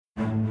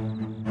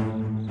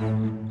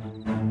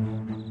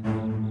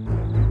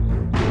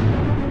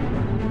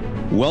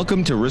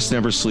Welcome to Risk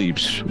Never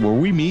Sleeps, where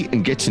we meet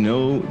and get to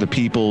know the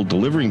people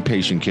delivering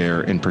patient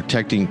care and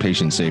protecting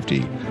patient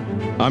safety.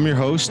 I'm your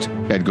host,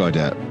 Ed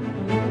Gaudet.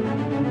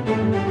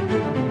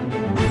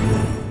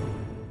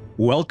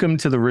 Welcome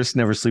to the Risk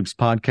Never Sleeps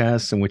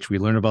podcast, in which we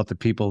learn about the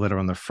people that are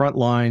on the front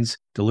lines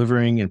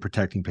delivering and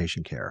protecting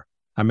patient care.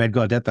 I'm Ed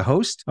Gaudet, the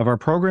host of our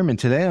program, and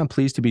today I'm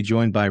pleased to be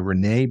joined by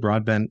Renee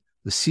Broadbent,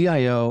 the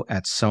CIO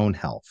at SoNE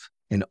Health,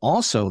 and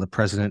also the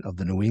president of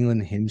the New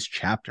England HIMSS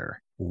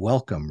chapter.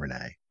 Welcome,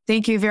 Renee.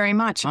 Thank you very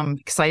much. I'm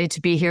excited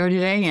to be here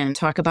today and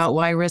talk about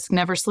why risk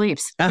never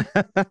sleeps. Oh,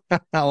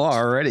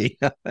 already.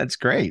 That's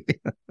great.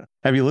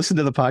 Have you listened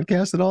to the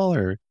podcast at all,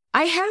 or?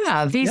 I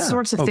have. These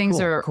sorts of things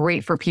cool. are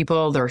great for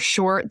people. They're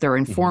short, they're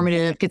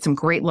informative, get some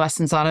great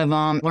lessons out of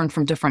them, learn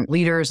from different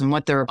leaders and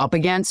what they're up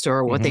against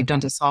or what they've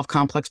done to solve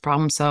complex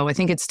problems. So I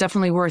think it's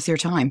definitely worth your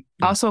time.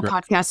 Also,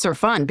 podcasts are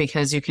fun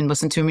because you can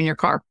listen to them in your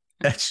car.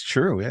 That's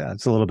true. Yeah.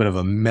 It's a little bit of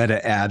a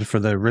meta ad for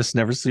the Risk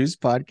Never Sleeps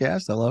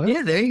podcast. I love it.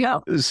 Yeah, there you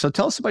go. So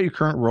tell us about your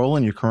current role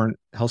in your current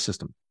health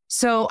system.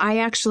 So I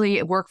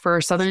actually work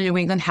for Southern New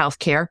England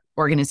Healthcare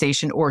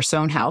Organization, or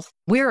SoNE Health.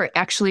 We're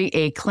actually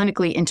a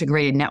clinically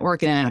integrated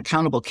network and an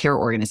accountable care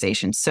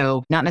organization.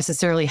 So not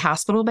necessarily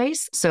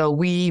hospital-based. So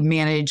we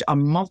manage a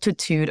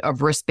multitude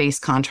of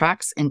risk-based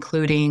contracts,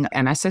 including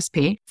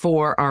MSSP,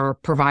 for our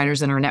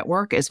providers in our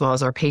network, as well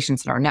as our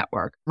patients in our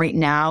network. Right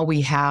now,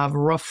 we have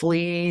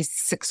roughly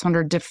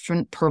 600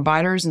 different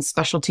providers in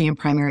specialty and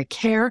primary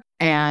care,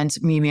 and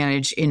we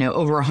manage,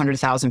 over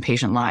 100,000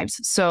 patient lives.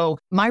 So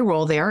my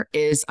role there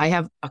is I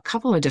have a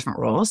couple of different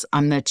roles.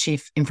 I'm the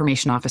Chief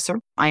Information Officer.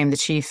 I am the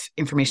Chief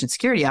Information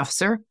Security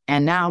Officer.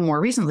 And now,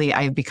 more recently,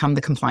 I've become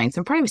the Compliance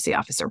and Privacy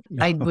Officer.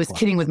 I was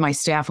kidding with my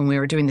staff when we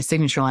were doing the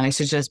signature line. I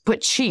said, just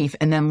put chief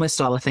and then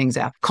list all the things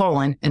out,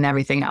 colon, and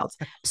everything else.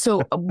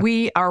 So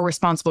we are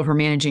responsible for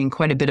managing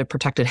quite a bit of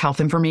protected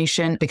health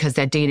information because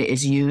that data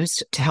is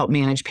used to help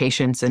manage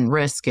patients and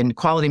risk and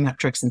quality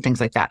metrics and things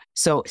like that.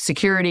 So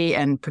security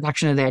and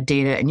protection of that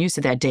data and use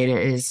of that data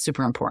is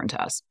super important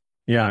to us.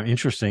 Yeah,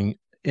 interesting.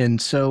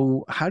 And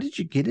so how did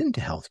you get into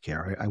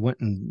healthcare? I went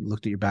and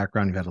looked at your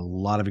background. You've had a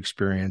lot of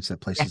experience at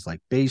places like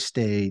Bay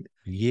State,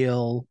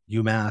 Yale,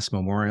 UMass,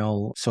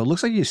 Memorial. So it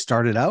looks like you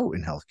started out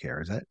in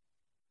healthcare. Is that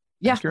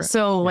accurate?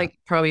 So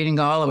probably didn't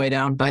go all the way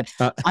down, but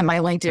on my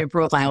LinkedIn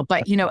profile.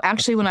 But,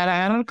 actually when I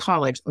got out of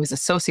college, I was a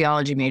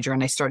sociology major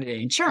and I started in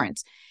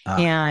insurance.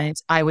 And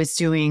I was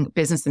doing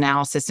business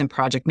analysis and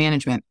project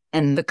management.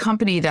 And the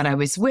company that I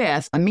was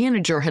with, a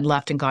manager had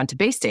left and gone to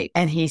Bay State.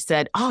 And he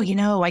said,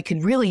 I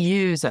could really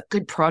use a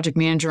good project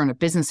manager and a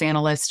business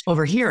analyst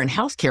over here in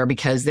healthcare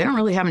because they don't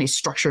really have any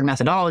structured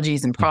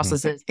methodologies and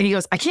processes. And he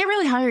goes, I can't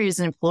really hire you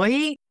as an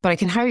employee, but I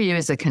can hire you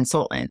as a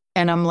consultant.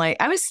 And I'm like,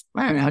 I was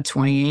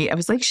 28. I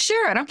was like,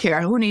 sure, I don't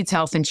care. Who needs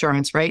health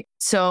insurance, right?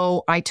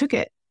 So I took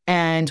it.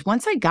 And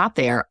once I got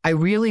there, I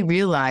really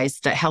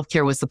realized that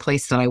healthcare was the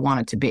place that I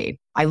wanted to be.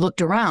 I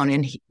looked around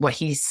and what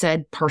he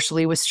said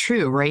partially was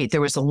true, right? There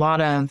was a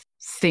lot of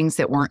things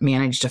that weren't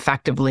managed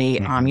effectively.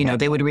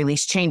 They would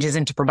release changes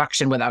into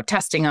production without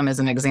testing them, as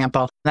an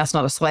example. That's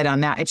not a slight on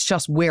that. It's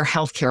just where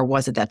healthcare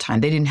was at that time.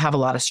 They didn't have a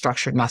lot of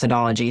structured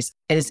methodologies.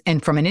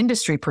 And from an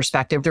industry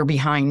perspective, they're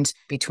behind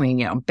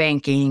between,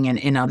 banking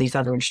and all these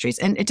other industries.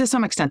 And to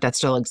some extent, that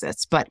still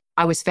exists. But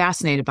I was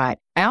fascinated by it.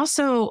 I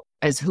also,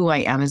 as who I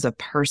am as a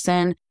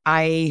person,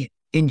 I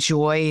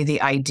enjoy the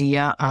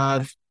idea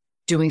of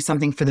doing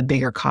something for the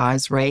bigger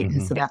cause, right?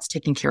 And so that's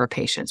taking care of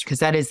patients, because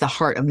that is the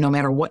heart of no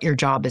matter what your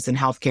job is in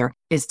healthcare,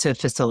 is to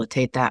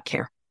facilitate that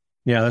care.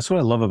 Yeah, that's what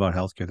I love about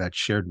healthcare, that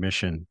shared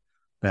mission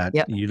that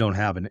you don't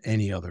have in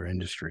any other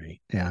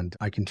industry. And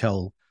I can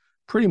tell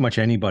pretty much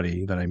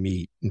anybody that I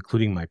meet,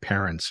 including my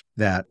parents,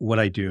 that what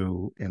I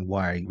do and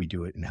why we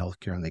do it in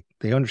healthcare, and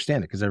they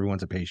understand it because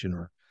everyone's a patient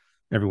or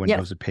everyone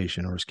knows a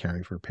patient or is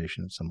caring for a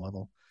patient at some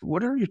level.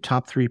 What are your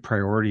top 3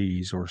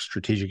 priorities or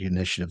strategic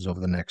initiatives over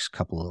the next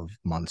couple of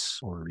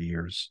months or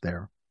years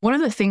there? One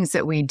of the things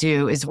that we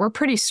do is we're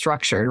pretty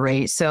structured,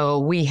 right? So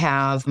we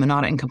have an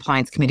audit and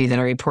compliance committee that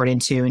I report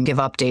into and give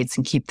updates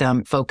and keep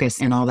them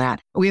focused and all that.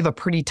 We have a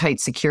pretty tight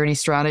security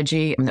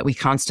strategy that we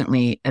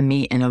constantly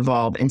meet and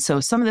evolve. And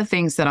so some of the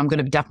things that I'm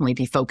going to definitely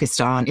be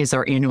focused on is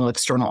our annual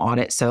external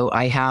audit. So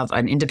I have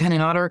an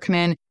independent auditor come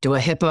in, do a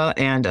HIPAA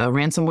and a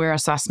ransomware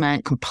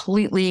assessment,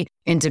 completely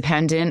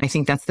independent. I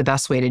think that's the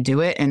best way to do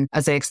it. And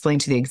as I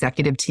explained to the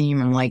executive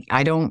team, I'm like,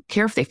 I don't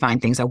care if they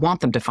find things. I want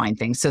them to find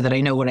things so that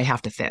I know what I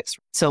have to fix.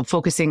 So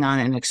focusing on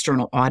an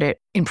external audit,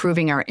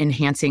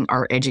 enhancing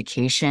our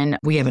education.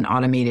 We have an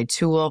automated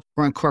tool.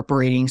 We're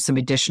incorporating some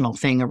additional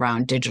thing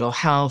around digital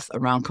health,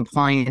 around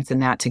compliance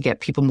and that to get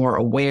people more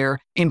aware,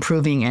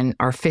 improving in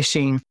our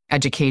phishing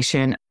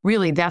education.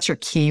 Really, that's your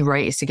key,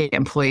 right? Is to get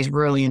employees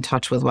really in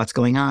touch with what's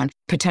going on.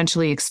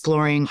 Potentially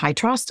exploring high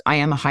trust. I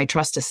am a high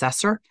trust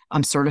assessor.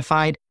 I'm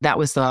certified. That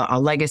was a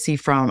legacy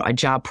from a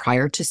job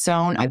prior to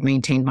SoNE. I've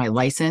maintained my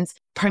license.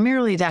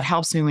 Primarily, that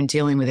helps me when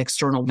dealing with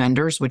external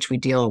vendors, which we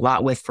deal a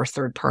lot with for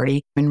third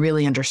party, and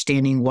really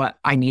understanding what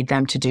I need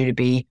them to do to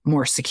be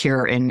more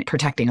secure in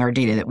protecting our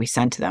data that we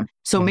send to them.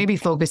 So maybe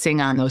focusing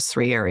on those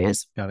 3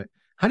 areas. Got it.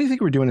 How do you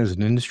think we're doing as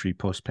an industry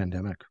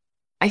post-pandemic?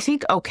 I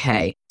think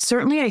okay.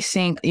 Certainly, I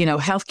think,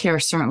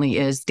 healthcare certainly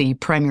is the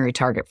primary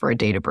target for a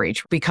data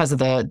breach because of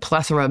the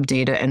plethora of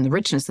data and the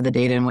richness of the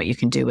data and what you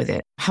can do with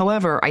it.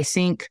 However, I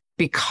think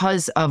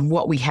because of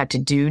what we had to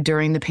do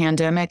during the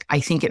pandemic, I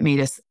think it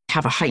made us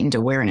have a heightened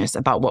awareness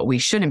about what we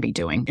shouldn't be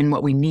doing and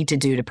what we need to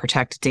do to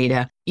protect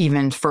data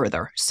even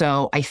further.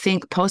 So I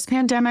think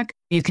post-pandemic,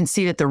 you can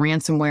see that the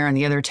ransomware and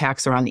the other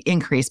attacks are on the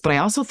increase, but I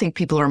also think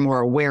people are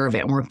more aware of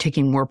it and we're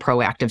taking more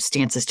proactive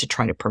stances to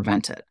try to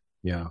prevent it.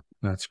 Yeah.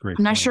 That's great.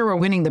 I'm not sure we're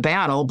winning the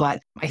battle,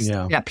 but I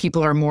think that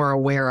people are more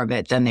aware of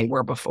it than they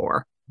were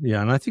before.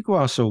 Yeah. And I think we're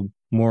also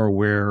more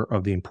aware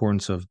of the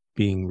importance of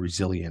being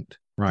resilient,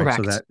 right? Correct.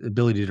 So that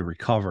ability to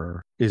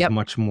recover is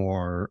much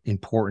more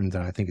important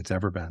than I think it's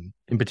ever been.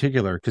 In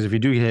particular, because if you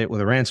do get hit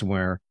with a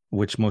ransomware,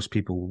 which most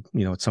people,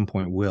 at some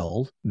point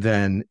will,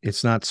 then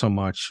it's not so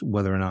much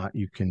whether or not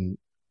you can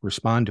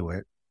respond to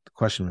it. The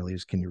question really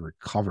is, can you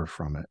recover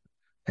from it?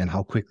 And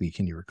how quickly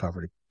can you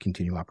recover to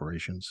continue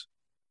operations?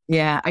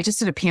 Yeah, I just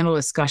did a panel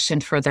discussion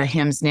for the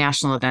HIMSS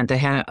national event. They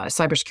had a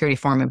cybersecurity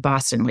forum in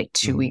Boston like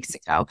 2 weeks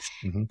ago.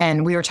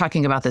 And we were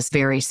talking about this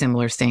very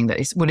similar thing that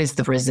is, what is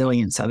the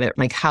resilience of it?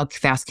 Like how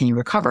fast can you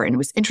recover? And it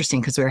was interesting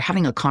because we were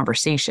having a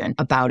conversation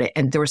about it.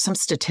 And there were some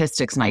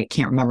statistics and I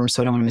can't remember them,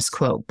 so I don't want to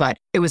misquote, but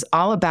it was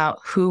all about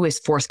who is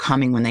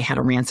forthcoming when they had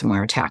a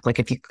ransomware attack. Like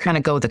if you kind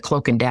of go the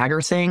cloak and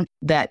dagger thing,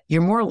 that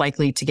you're more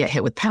likely to get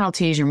hit with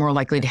penalties, you're more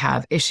likely to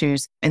have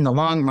issues in the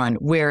long run,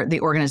 where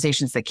the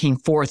organizations that came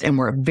forth and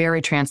were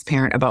very transparent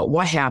about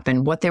what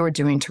happened, what they were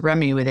doing to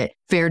remedy with it,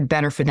 fared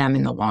better for them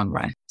in the long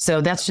run.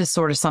 So that's just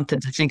sort of something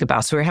to think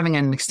about. So we're having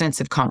an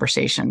extensive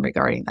conversation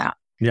regarding that.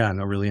 Yeah,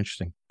 no, really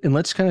interesting. And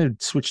let's kind of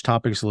switch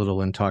topics a little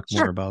and talk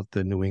more about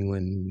the New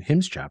England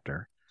HIMSS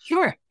chapter.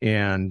 Sure.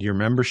 And your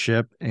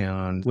membership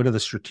and what are the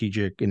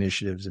strategic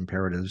initiatives,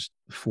 imperatives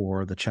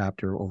for the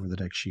chapter over the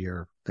next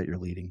year that you're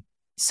leading?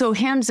 So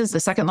HIMSS is the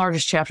second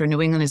largest chapter. New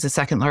England is the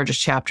second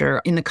largest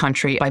chapter in the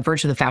country by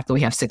virtue of the fact that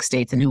we have 6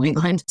 states in New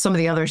England. Some of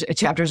the other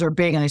chapters are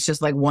big and it's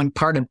just like one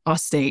part of a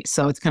state.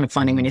 So it's kind of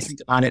funny when you think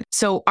about it.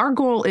 So our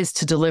goal is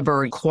to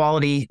deliver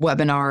quality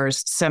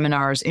webinars,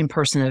 seminars,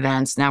 in-person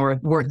events. Now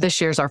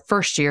this year's our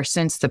first year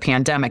since the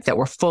pandemic that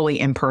we're fully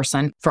in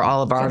person for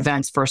all of our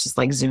events versus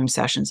like Zoom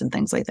sessions and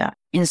things like that.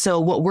 And so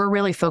what we're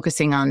really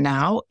focusing on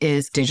now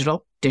is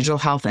digital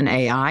health and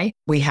AI.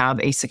 We have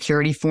a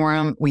security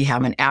forum. We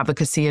have an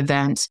advocacy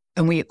event.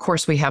 And we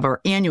have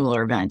our annual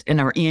event. In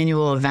our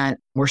annual event,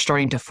 we're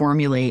starting to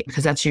formulate,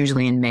 because that's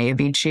usually in May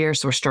of each year.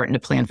 So we're starting to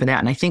plan for that.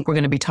 And I think we're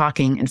going to be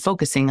talking and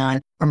focusing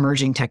on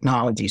emerging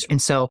technologies. And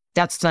so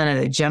that's done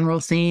at a general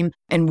theme.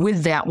 And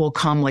with that will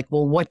come like,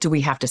 well, what do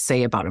we have to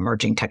say about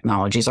emerging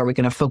technologies? Are we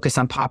going to focus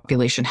on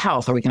population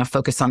health? Are we going to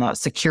focus on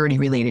security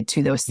related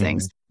to those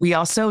things? We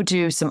also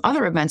do some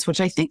other events, which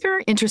I think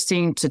are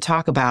interesting to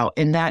talk about.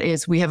 And that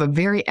is, we have a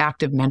very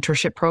active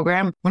mentorship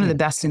program, one of the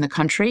best in the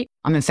country.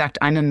 In fact,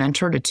 I'm a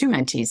mentor to 2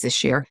 mentees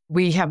this year.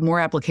 We have more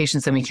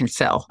applications than we can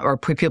fill or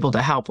people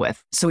to help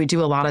with. So we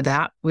do a lot of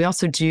that. We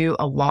also do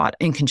a lot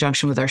in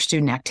conjunction with our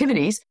student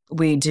activities.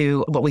 We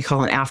do what we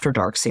call an After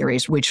Dark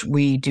series, which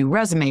we do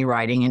resume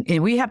writing.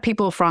 And we have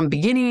people from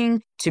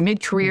beginning to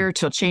mid-career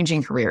to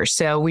changing careers.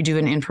 So we do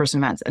an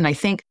in-person events. And I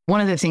think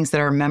one of the things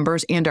that our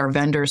members and our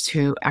vendors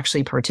who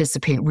actually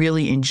participate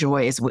really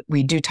enjoy is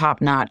we do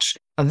top-notch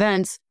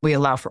events. We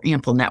allow for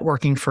ample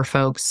networking for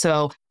folks.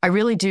 So I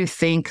really do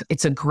think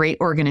it's a great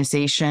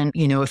organization.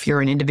 If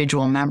you're an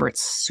individual member,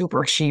 it's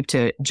super cheap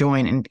to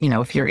join. And,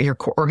 if your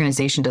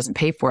organization doesn't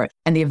pay for it,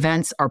 and the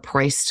events are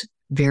priced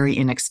very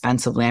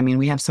inexpensively. I mean,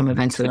 we have some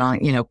events that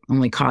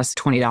only cost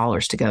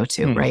 $20 to go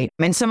to, right?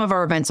 And some of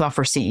our events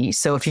offer CE.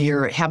 So if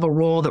you have a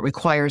role that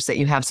requires that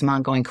you have some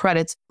ongoing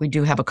credits, we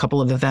do have a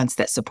couple of events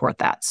that support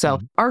that.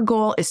 So our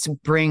goal is to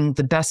bring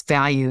the best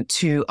value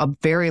to a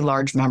very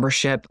large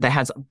membership that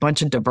has a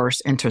bunch of diverse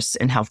interests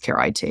in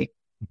healthcare IT.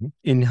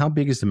 And how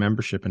big is the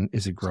membership, and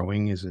is it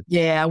growing?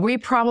 Yeah, we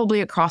probably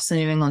across the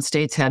New England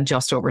states had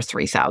just over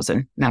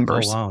 3,000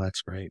 members. Oh, wow,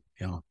 that's great.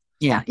 Yeah.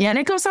 Yeah. And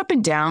it goes up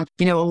and down.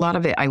 A lot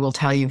of it, I will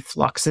tell you,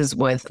 fluxes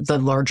with the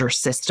larger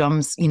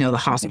systems, the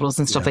hospitals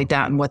and stuff like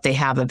that, and what they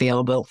have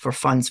available for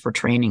funds for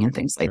training and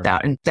things like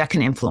that. And that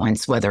can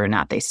influence whether or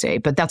not they stay.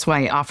 But that's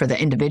why I offer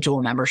the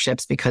individual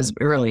memberships, because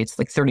really it's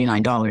like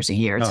 $39 a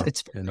year.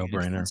 It's a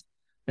no-brainer.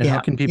 And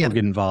how can people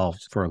get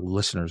involved for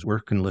listeners? Where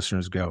can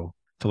listeners go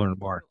to learn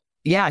more?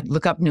 Yeah,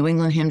 look up New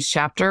England HIMSS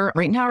chapter.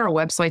 Right now, our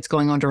website's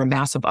going under a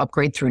massive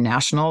upgrade through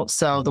national.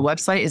 So the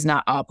website is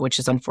not up, which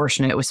is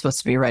unfortunate. It was supposed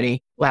to be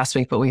ready last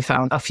week, but we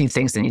found a few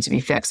things that need to be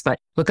fixed. But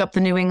look up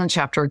the New England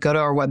chapter, go to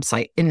our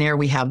website. In there,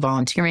 we have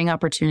volunteering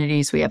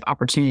opportunities. We have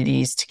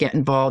opportunities to get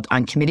involved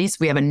on committees.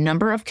 We have a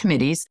number of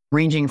committees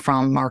ranging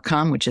from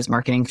MarCom, which is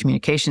marketing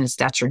communications.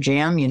 That's your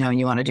jam, and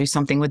you want to do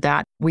something with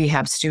that. We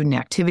have student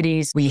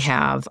activities. We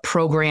have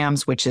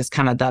programs, which is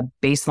kind of the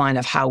baseline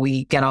of how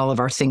we get all of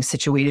our things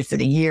situated for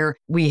the year. healthcare.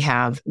 We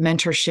have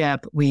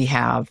mentorship. We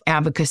have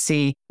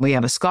advocacy. We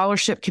have a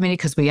scholarship committee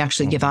because we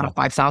actually give out a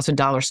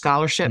 $5,000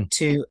 scholarship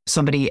to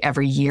somebody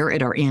every year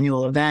at our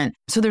annual event.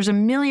 So there's a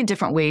million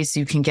different ways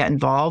you can get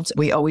involved.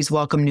 We always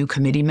welcome new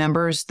committee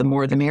members. The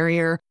more, the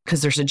merrier,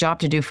 because there's a job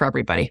to do for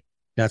everybody.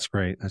 That's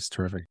great. That's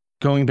terrific.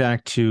 Going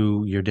back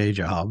to your day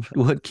job,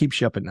 what keeps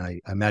you up at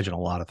night? I imagine a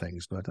lot of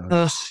things, but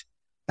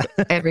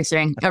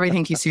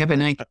everything keeps me up at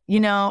night.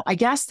 I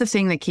guess the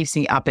thing that keeps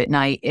me up at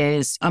night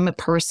is I'm a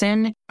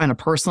person on a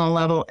personal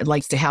level. It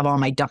likes to have all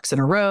my ducks in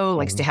a row,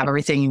 likes to have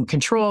everything in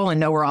control and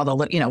know where all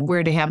the,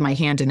 where to have my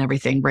hand in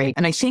everything, right?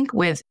 And I think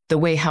with the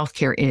way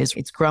healthcare is,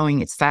 it's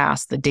growing, it's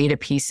fast, the data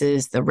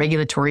pieces, the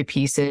regulatory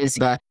pieces,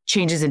 the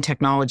changes in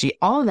technology,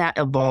 all of that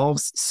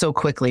evolves so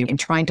quickly and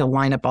trying to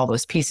line up all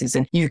those pieces.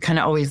 And you kind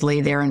of always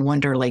lay there and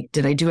wonder,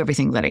 did I do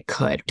everything that I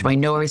could? Do I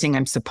know everything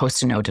I'm supposed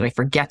to know? Did I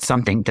forget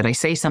something? Did I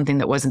say something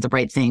that wasn't the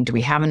right thing? Do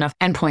we have enough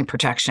endpoint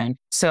protection?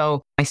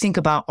 So I think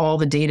about all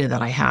the data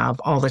that I have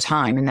all the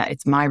time and that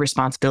it's my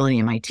responsibility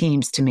and my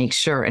team's to make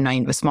sure, and I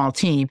have a small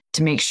team,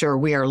 to make sure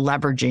we are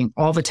leveraging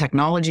all the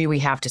technology we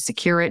have to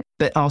secure it,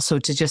 but also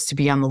to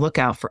be on the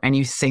lookout for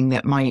anything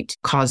that might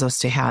cause us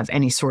to have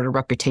any sort of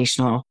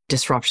reputational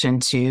disruption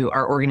to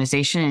our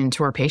organization and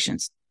to our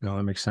patients. No,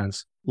 that makes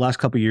sense. Last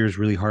couple of years,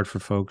 really hard for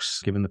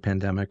folks given the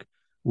pandemic.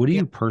 What are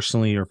you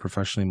personally or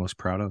professionally most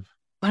proud of?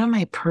 What am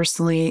I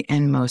personally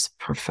and most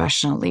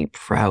professionally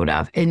proud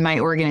of? In my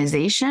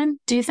organization,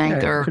 do you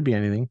think? Or it could be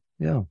anything.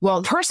 Yeah.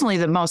 Well,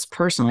 the most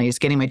personally is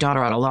getting my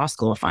daughter out of law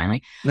school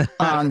finally.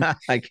 I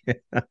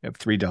have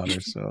 3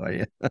 daughters, so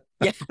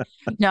yeah.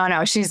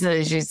 No, she's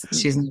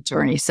an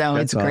attorney, so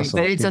that's it's great. Awesome.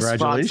 But it's a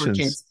slog for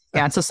kids.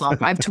 Yeah, it's a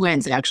slog. I have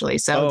twins actually,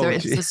 so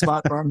it's a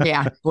slog for them.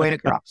 Yeah, boy to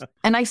girl.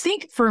 And I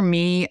think for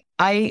me,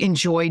 I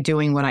enjoy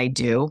doing what I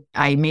do.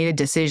 I made a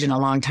decision a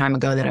long time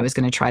ago that I was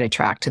going to try to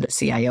track to the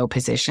CIO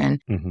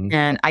position.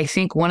 And I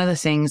think one of the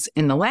things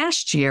in the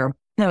last year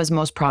that I was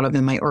most proud of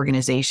in my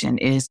organization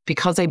is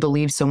because I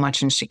believe so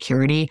much in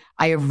security,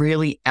 I have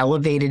really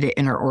elevated it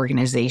in our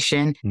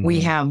organization. We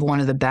have one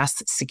of the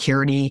best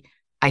security,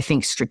 I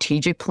think,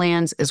 strategic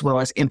plans as well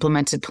as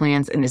implemented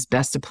plans in as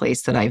best a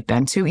place that I've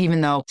been to,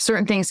 even though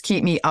certain things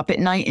keep me up at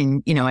night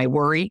and, I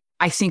worry.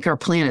 I think our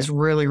plan is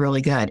really,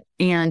 really good.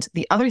 And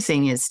the other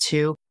thing is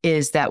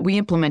that we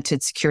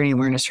implemented security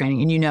awareness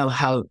training, and you know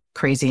how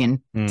crazy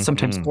and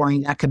sometimes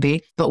boring that could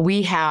be. But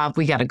we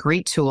got a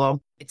great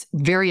tool. It's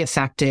very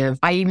effective.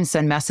 I even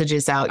send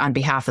messages out on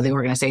behalf of the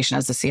organization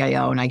as the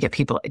CIO, and I get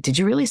people, did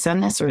you really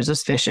send this or is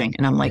this phishing?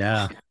 And I'm like,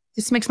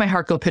 this makes my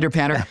heart go pitter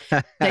patter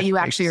that you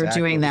actually are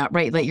doing that,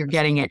 right? That you're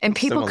getting it. And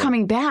people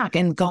coming back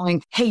and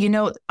going, hey,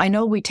 I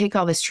know we take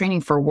all this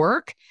training for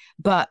work,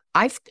 but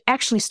I've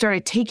actually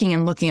started taking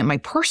and looking at my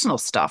personal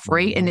stuff,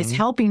 right? And it's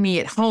helping me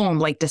at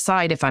home,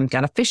 decide if I've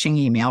got a phishing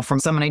email from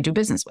someone I do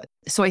business with.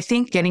 So I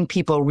think getting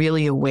people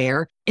really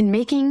aware and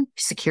making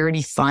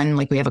security fun,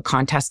 we have a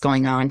contest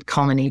going on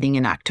culminating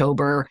in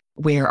October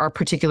where our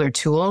particular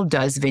tool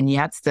does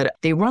vignettes that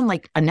they run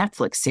like a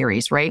Netflix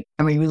series, right?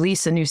 And we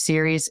release a new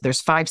series.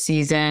 There's 5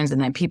 seasons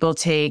and then people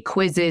take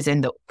quizzes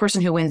and the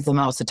person who wins the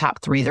most, the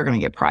top 3, they're going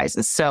to get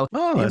prizes. So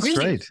that's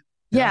great.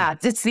 Yeah,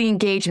 it's the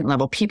engagement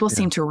level. People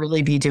seem to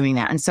really be doing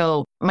that. And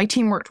so my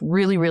team worked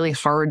really, really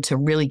hard to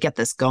really get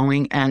this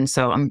going. And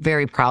so I'm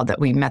very proud that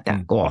we met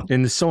that goal.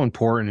 And it's so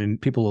important.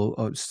 And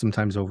people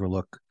sometimes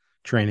overlook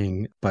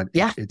training, but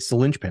it's the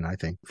linchpin, I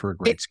think, for a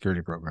great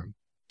security program.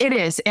 It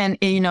is. And,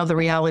 the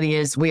reality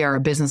is we are a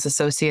business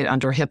associate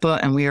under HIPAA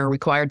and we are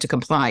required to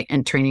comply.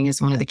 And training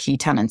is one of the key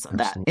tenets of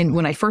that. And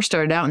when I first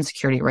started out in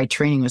security, right,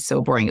 training was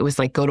so boring. It was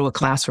go to a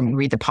classroom and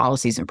read the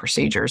policies and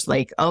procedures.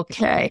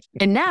 Okay.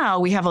 And now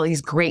we have all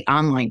these great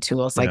online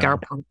tools our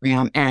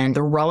program, and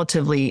they're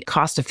relatively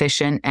cost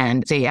efficient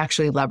and they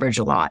actually leverage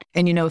a lot.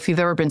 And, if you've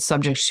ever been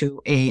subject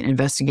to an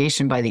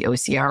investigation by the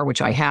OCR,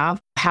 which I have,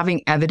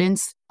 having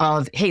evidence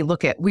of, hey,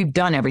 we've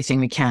done everything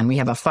we can. We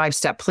have a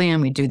 5-step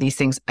plan. We do these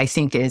things, I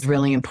think is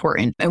really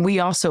important. And we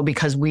also,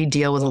 because we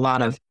deal with a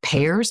lot of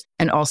payers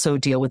and also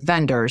deal with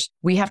vendors,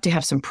 we have to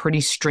have some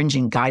pretty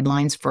stringent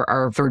guidelines for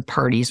our third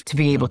parties to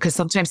be able, because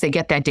sometimes they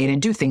get that data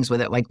and do things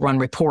with it, like run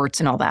reports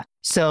and all that.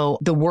 So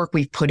the work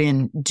we've put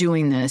in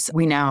doing this,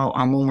 we now,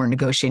 when we're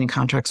negotiating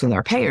contracts with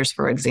our payers,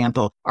 for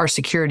example, our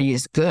security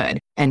is good.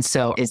 And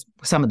so is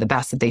some of the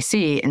best that they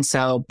see. And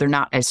so they're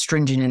not as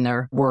stringent in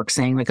their work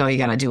saying you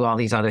got to do all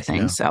these other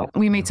things. So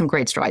we made some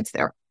great strides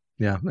there.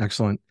 Yeah,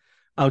 excellent.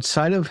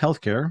 Outside of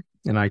healthcare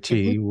and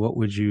IT, what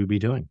would you be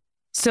doing?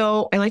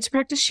 So I like to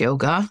practice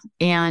yoga.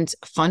 And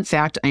fun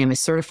fact, I am a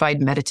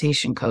certified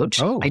meditation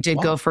coach. I did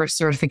go for a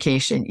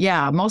certification.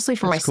 Yeah, mostly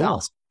for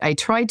myself. Cool. I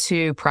tried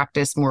to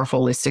practice more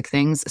holistic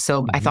things.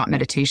 So I thought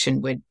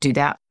meditation would do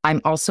that.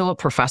 I'm also a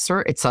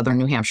professor at Southern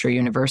New Hampshire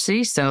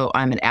University. So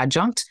I'm an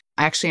adjunct.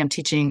 Actually, I'm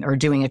teaching or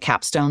doing a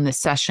capstone this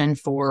session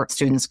for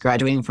students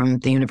graduating from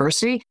the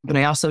university. But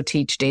I also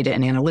teach data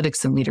and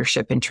analytics and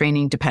leadership and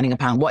training, depending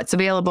upon what's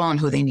available and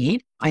who they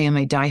need. I am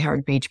a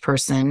diehard beach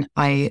person.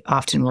 I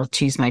often will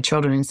tease my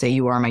children and say,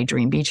 you are my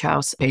dream beach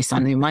house based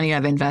on the money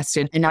I've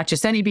invested, and not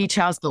just any beach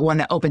house, but one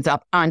that opens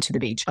up onto the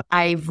beach.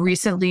 I've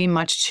recently,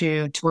 much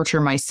to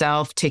torture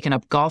myself, taken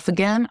up golf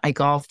again. I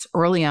golfed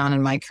early on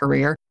in my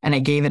career and I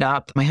gave it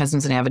up. My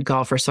husband's an avid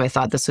golfer, so I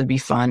thought this would be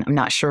fun. I'm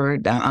not sure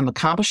I'm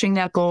accomplishing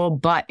that goal,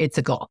 but it's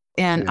a goal.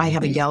 And I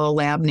have a yellow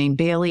lab named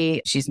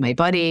Bailey. She's my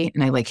buddy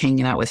and I like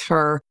hanging out with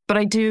her. But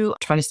I do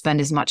try to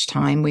spend as much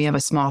time. We have a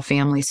small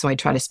family, so I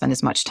try to spend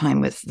as much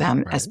time with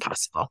them as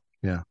possible.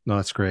 Yeah, no,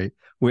 that's great.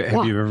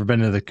 Have you ever been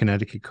to the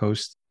Connecticut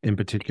coast, in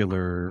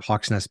particular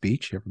Hawks Nest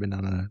Beach? You ever been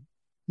on a...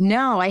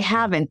 No, I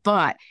haven't.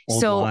 But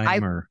I'm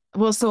a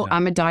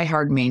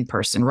diehard Maine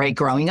person, right?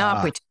 Growing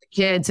up with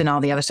kids and all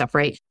the other stuff,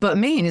 right? But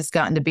Maine has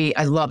gotten to be,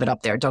 I love it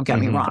up there. Don't get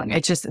me wrong.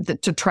 It's just the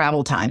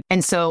travel time.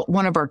 And so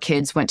one of our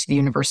kids went to the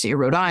University of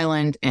Rhode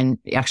Island, and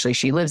actually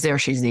she lives there.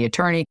 She's the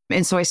attorney.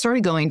 And so I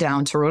started going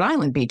down to Rhode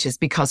Island beaches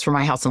because from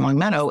my house in Long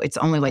Meadow, it's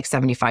only like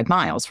 75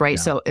 miles, right?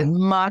 Yeah. So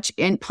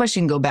and plus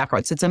you can go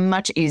backwards. It's a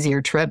much easier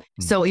trip.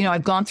 Mm-hmm. So,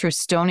 I've gone through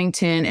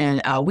Stonington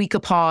and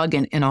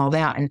Weekapaug and all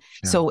that. And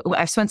so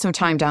I've spent some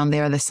time down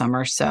there this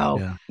summer.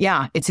 So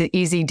it's an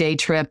easy day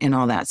trip and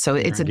all that. So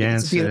it's a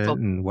beautiful.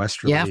 And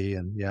Westerly.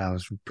 And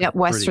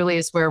Westerly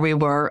is where we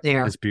were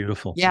there. It's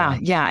beautiful. Yeah.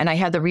 And I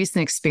had the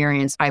recent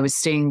experience. I was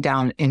staying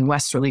down in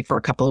Westerly for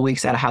a couple of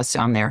weeks at a house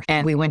down there.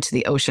 And we went to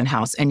the Ocean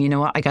House. And you know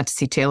what? I got to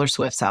see Taylor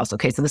Swift's house.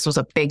 Okay. So this was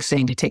a big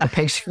thing to take a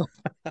picture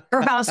of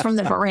her house from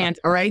the veranda.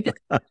 Right.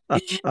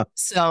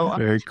 So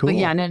very cool.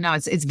 But no,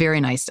 it's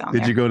very nice down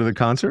there. Did you go to the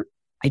concert?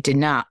 I did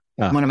not.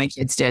 One of my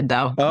kids did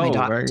though. My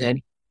daughter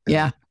did.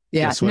 Yeah.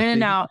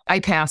 No. I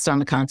passed on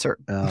the concert.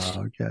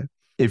 Oh, okay.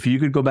 If you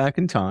could go back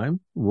in time,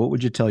 what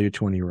would you tell your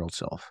 20-year-old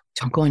self?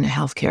 Don't go into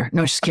healthcare.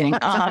 No, just kidding.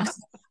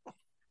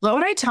 What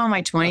would I tell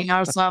my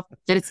 20-year-old self?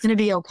 That it's going to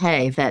be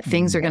okay, that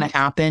things are going to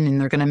happen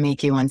and they're going to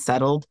make you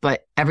unsettled,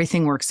 but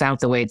everything works out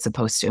the way it's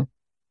supposed to.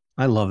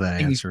 I love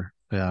that answer.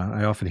 Yeah,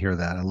 I often hear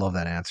that. I love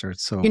that answer.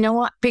 It's so... You know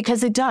what?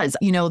 Because it does.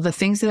 The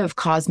things that have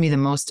caused me the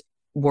most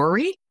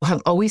worry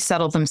have always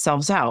settled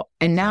themselves out.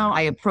 And now I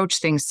approach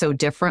things so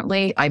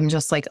differently. I'm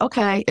just like,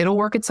 okay, it'll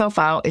work itself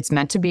out. It's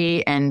meant to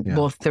be. And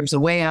well, if there's a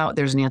way out,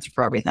 there's an answer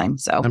for everything.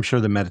 So I'm sure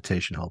the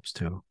meditation helps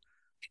too.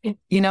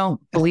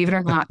 Believe it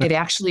or not, it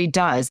actually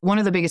does. One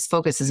of the biggest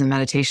focuses in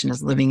meditation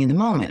is living in the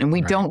moment. And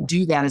we don't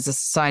do that as a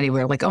society.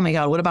 We're like, oh my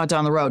God, what about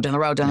down the road?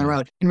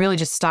 And really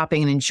just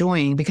stopping and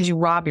enjoying, because you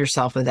rob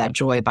yourself of that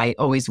joy by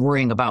always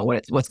worrying about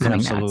what's coming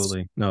next.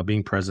 Absolutely. No,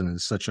 being present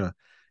is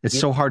it's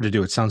so hard to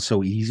do. It sounds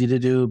so easy to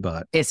do,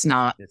 but it's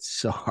not. It's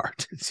so hard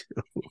to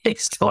do.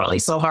 It's totally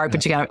so hard,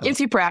 but if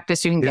you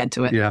practice, you can get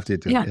to it. You have to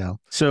do it. Yeah.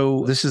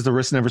 So this is the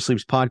Risk Never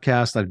Sleeps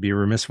podcast. I'd be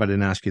remiss if I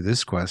didn't ask you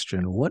this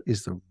question. What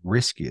is the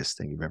riskiest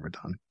thing you've ever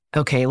done?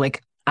 Okay.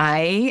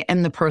 I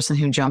am the person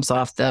who jumps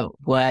off the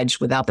ledge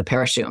without the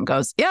parachute and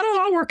goes,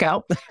 it'll work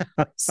out.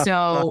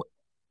 So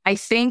I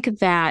think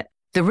that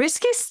the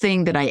riskiest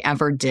thing that I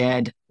ever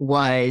did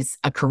was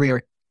a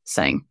career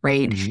thing,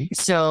 right? Mm-hmm.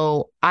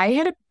 So I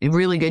had a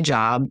really good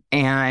job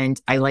and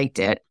I liked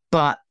it,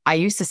 but I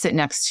used to sit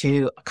next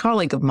to a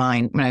colleague of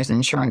mine when I was in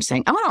insurance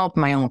saying, I want to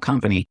open my own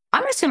company.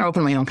 I'm just going to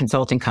open my own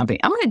consulting company.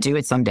 I'm going to do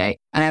it someday.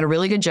 And I had a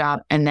really good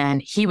job. And then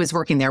he was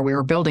working there. We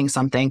were building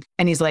something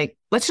and he's like,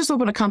 let's just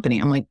open a company.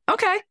 I'm like,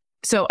 okay.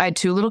 So I had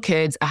 2 little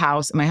kids, a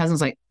house, and my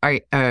husband's like,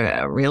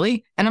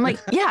 really? And I'm like,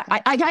 yeah,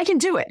 I can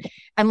do it.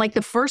 And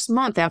the first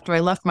month after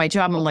I left my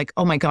job, I'm like,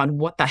 oh my God,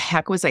 what the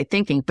heck was I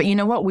thinking? But you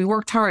know what? We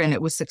worked hard and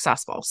it was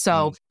successful.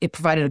 So it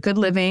provided a good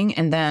living.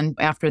 And then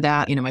after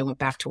that, I went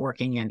back to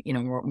working in,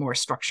 more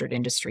structured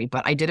industry,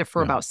 but I did it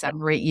for about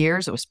 7 or 8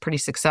 years. It was pretty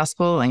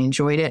successful. I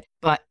enjoyed it,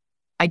 but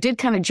I did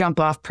kind of jump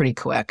off pretty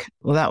quick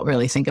without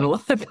really thinking a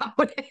lot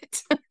about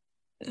it.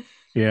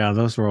 Yeah,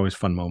 those were always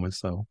fun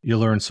moments, though. You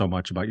learn so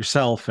much about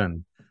yourself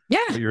and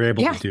what you're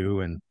able to do.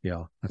 And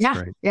that's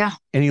great. Yeah.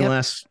 Any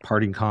last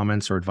parting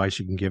comments or advice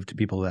you can give to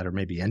people that are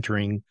maybe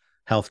entering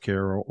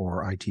healthcare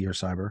or IT or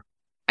cyber?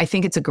 I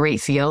think it's a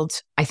great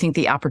field. I think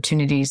the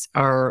opportunities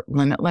are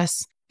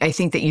limitless. I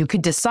think that you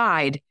could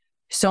decide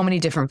so many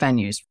different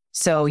venues.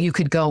 So you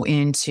could go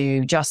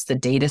into just the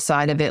data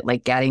side of it,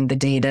 like getting the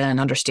data and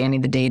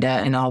understanding the data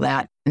and all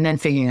that, and then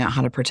figuring out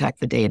how to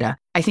protect the data.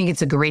 I think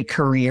it's a great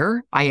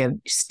career. I have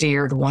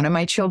steered one of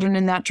my children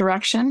in that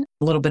direction,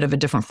 a little bit of a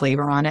different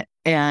flavor on it.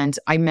 And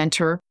I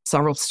mentor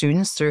several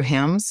students through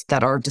HIMSS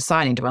that are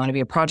deciding, do I want to be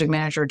a project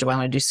manager? Do I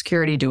want to do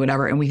security? Do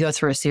whatever? And we go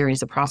through a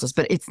series of process,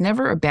 but it's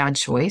never a bad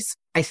choice.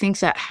 I think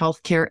that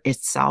healthcare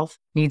itself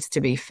needs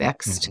to be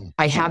fixed. Mm-hmm.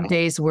 I have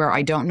days where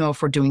I don't know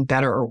if we're doing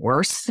better or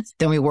worse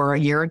than we were a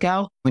year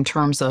ago in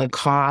terms of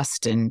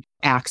cost and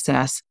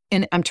access.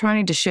 And I'm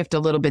trying to shift a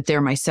little bit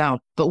there myself.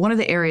 But one of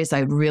the areas I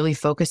really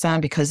focus on,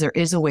 because there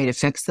is a way to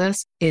fix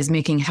this, is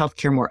making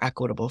healthcare more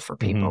equitable for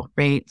people,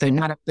 right? That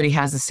not everybody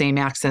has the same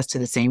access to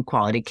the same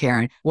quality care.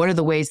 And what are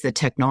the ways that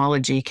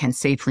technology can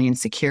safely and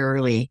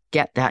securely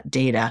get that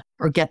data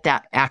or get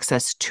that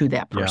access to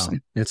that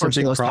person? Yeah. It's a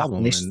big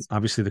problem. And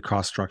obviously the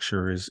cost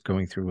structure is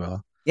going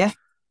through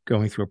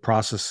going through a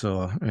process,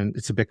 and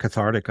it's a bit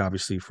cathartic,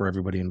 obviously, for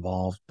everybody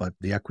involved, but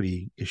the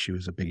equity issue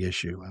is a big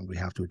issue and we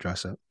have to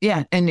address it.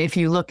 Yeah. And if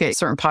you look at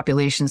certain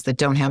populations that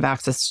don't have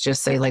access to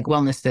just say like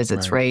wellness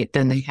visits, right?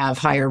 Then they have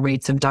higher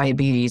rates of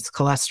diabetes,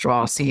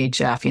 cholesterol,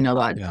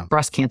 CHF,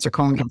 breast cancer,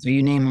 colon cancer,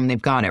 you name them,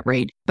 they've got it,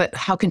 right? But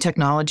how can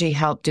technology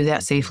help do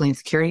that safely and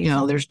securely?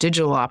 There's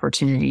digital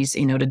opportunities,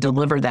 to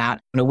deliver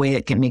that in a way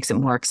that makes it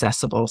more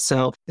accessible.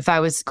 So if I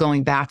was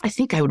going back, I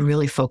think I would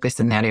really focus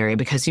in that area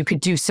because you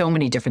could do so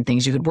many different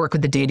things. You could work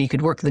with the data, you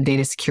could work with the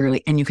data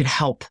securely, and you could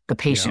help the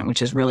patient,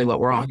 which is really what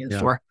we're all here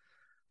for.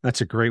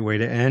 That's a great way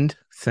to end.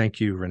 Thank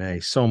you, Renee,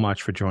 so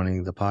much for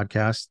joining the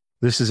podcast.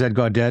 This is Ed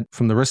Gaudette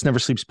from the Risk Never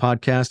Sleeps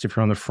podcast. If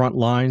you're on the front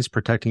lines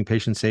protecting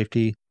patient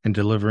safety and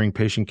delivering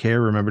patient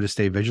care, remember to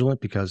stay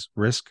vigilant because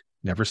risk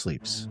never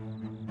sleeps.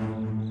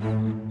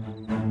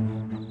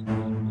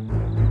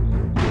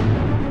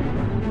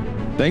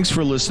 Thanks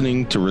for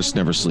listening to Risk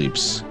Never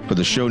Sleeps. For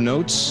the show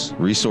notes,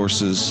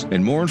 resources,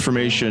 and more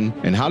information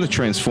and how to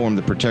transform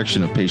the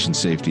protection of patient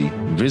safety,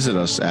 visit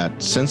us at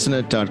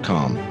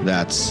sensinet.com.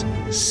 That's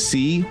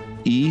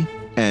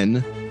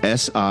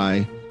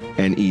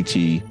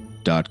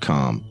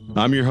CENSINET.com.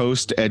 I'm your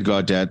host, Ed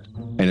Gaudette,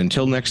 and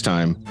until next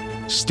time,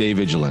 stay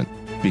vigilant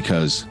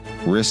because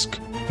risk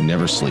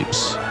never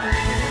sleeps.